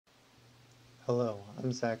Hello,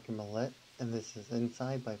 I'm Zachary Millette, and this is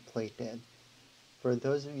Inside by Playdead. For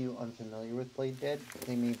those of you unfamiliar with Playdead,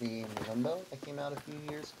 they may be in Limbo that came out a few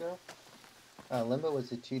years ago. Limbo was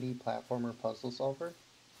a 2D platformer puzzle solver.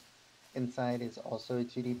 Inside is also a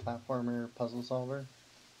 2D platformer puzzle solver,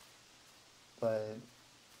 but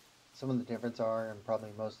some of the differences are, and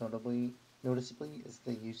probably most noticeably, is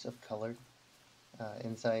the use of color.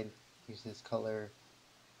 Inside uses color,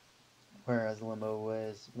 whereas Limbo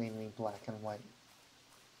was mainly black and white.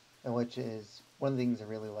 And which is one of the things I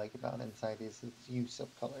really like about Inside is its use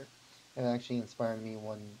of color. It actually inspired me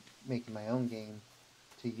when making my own game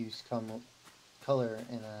to use color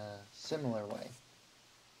in a similar way.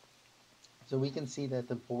 So we can see that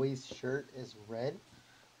the boy's shirt is red,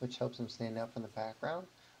 which helps him stand out from the background.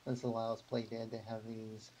 This allows Playdead to have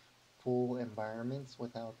these full environments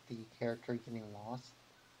without the character getting lost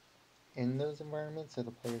in those environments, so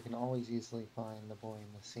the player can always easily find the boy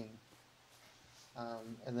in the scene.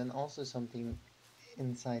 And then also something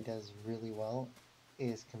Inside does really well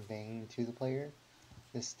is conveying to the player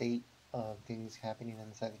the state of things happening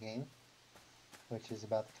inside the game, which is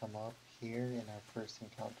about to come up here in our first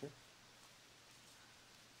encounter.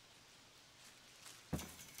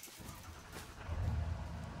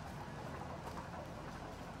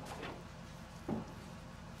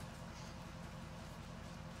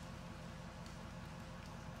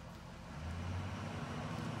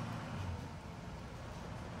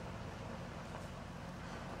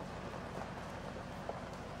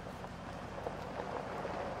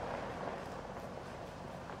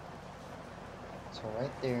 So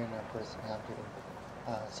right there in our first encounter,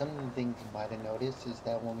 some of the things you might have noticed is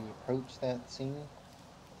that when we approach that scene,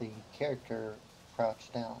 the character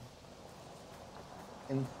crouched down.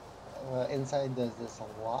 Inside does this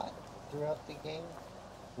a lot throughout the game,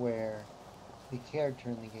 where the character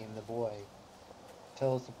in the game, the boy,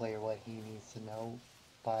 tells the player what he needs to know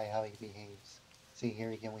by how he behaves. See,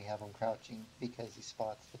 here again we have him crouching because he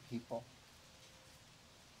spots the people.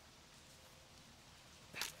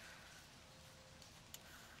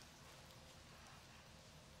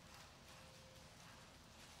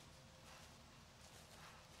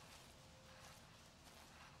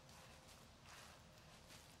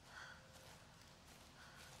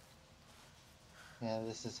 Yeah,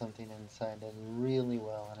 this is something Inside does really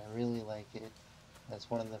well, and I really like it.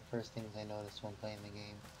 That's one of the first things I noticed when playing the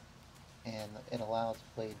game. And it allows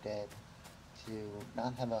Playdead to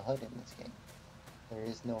not have a HUD in this game. There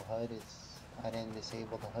is no HUD. I didn't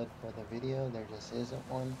disable the HUD for the video. There just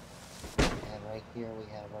isn't one. And right here we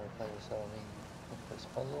have our player solving the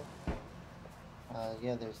first puzzle.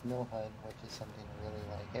 Yeah, there's no HUD, which is something I really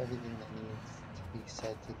like. Everything that needs to be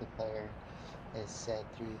said to the player is said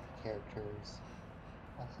through the characters.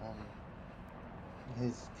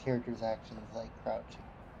 His character's actions like crouching.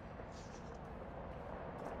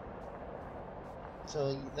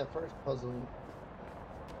 So the first puzzle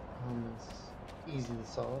is easy to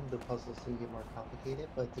solve. The puzzles do get more complicated,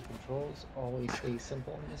 but the controls always stay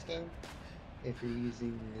simple in this game. If you're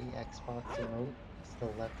using the Xbox remote, it's the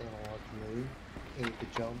left analog to move, A to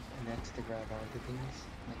jump, and X to grab onto things,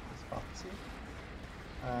 like this box here.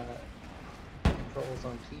 Controls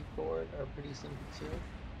on keyboard are pretty simple too.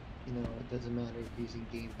 You know, it doesn't matter if you're using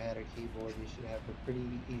gamepad or keyboard, you should have a pretty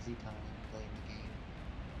easy time playing the game.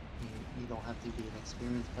 You don't have to be an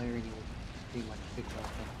experienced player, and you will pretty much pick up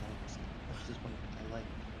things. That's just one thing I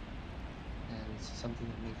like. And it's something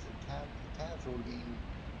that makes it a casual game,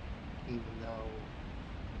 even though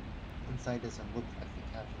Inside doesn't look like a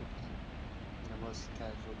casual game. You know, most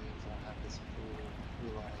casual games will have this full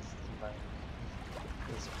realized environment,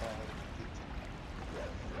 this quality of detail.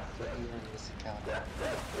 So here in this encounter,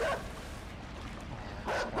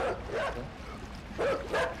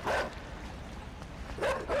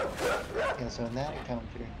 yeah, so in that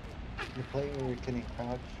encounter, the player couldn't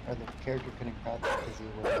crouch, or the character couldn't crouch because he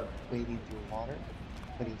was wading through water,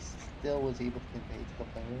 but he still was able to convey to the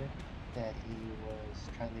player that he was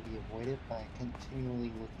trying to be avoided by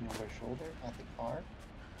continually looking over his shoulder at the car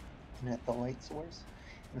and at the light source.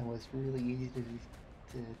 And it was really easy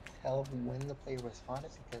to tell when the player was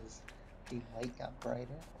spotted because the light got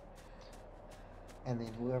brighter. And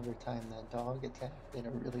then whoever timed that dog attack did a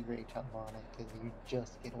really great job on it because you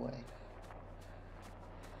just get away.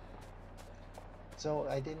 So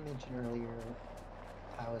I did mention earlier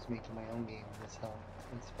I was making my own game, and this helped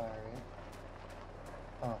inspire it.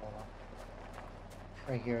 Oh, hold on.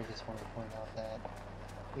 Right here I just want to point out that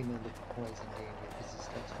we know the boy's in danger because he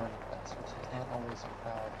starts running faster, so it's not always a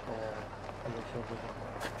crouch or a look over the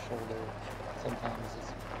shoulder. Sometimes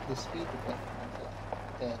it's the speed the player runs at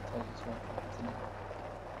that tells us what he needs to know.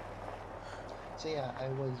 So yeah, I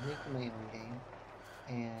was making my own game,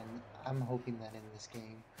 and I'm hoping that in this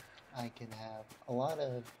game I can have a lot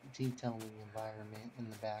of detail in the environment in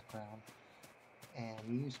the background and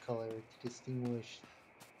use color to distinguish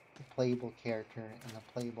the playable character and the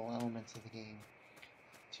playable elements of the game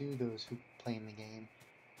to those who play in the game,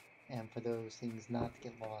 and for those things not to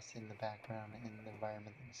get lost in the background and the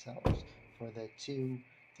environment themselves, for the two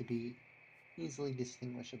to be easily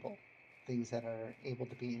distinguishable, things that are able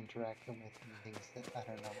to be interacted with and things that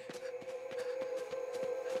are not.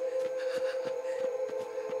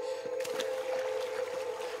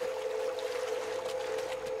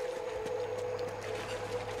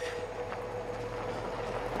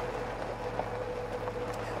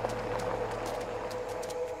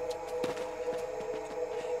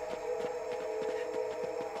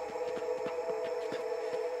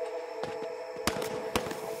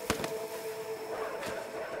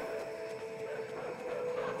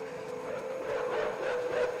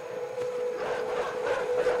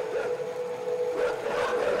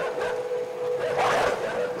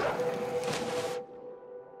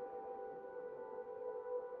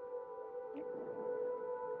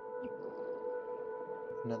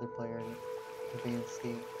 Another player in advanced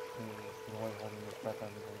state means the one holding your breath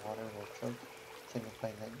under the water will choke,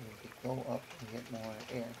 signifying that you need to go up and get more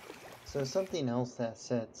air. So something else that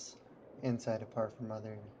sets Inside apart from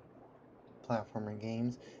other platformer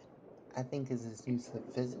games, I think, is its use of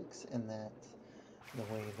physics, and that the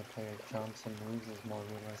way the player jumps and moves is more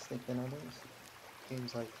realistic than others.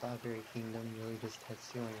 Games like Cloudberry Kingdom really just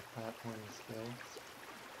test you on your platforming skills.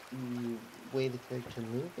 The way the character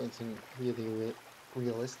moves isn't really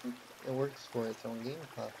realistic. It works for its own game.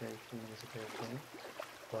 Cloudberry Kingdom is a great game,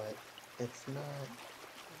 but it's not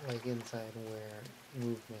like Inside where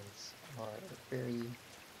movements are very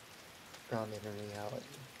grounded in reality.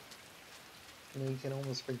 You know, you can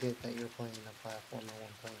almost forget that you're playing a platformer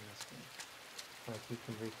when playing this game. Like, you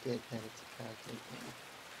can forget that it's a casual game.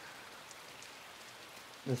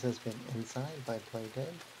 This has been Inside by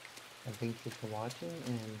Playdead, and thank you for watching.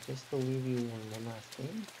 And just to leave you on one last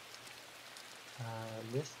thing,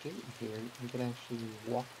 this gate here, you can actually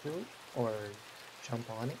walk through it or jump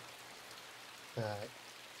on it.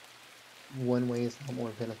 One way is not more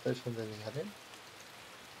beneficial than the other,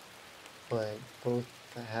 but both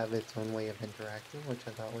have its own way of interacting, which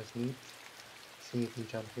I thought was neat. See, if you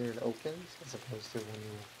jump here, it opens, as opposed to when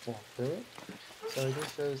you walk through it. So it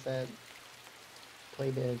just shows that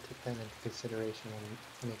Playdead took that into consideration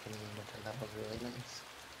when making the game, which I thought was really nice.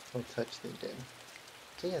 What touch they did.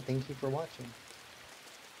 So yeah, thank you for watching.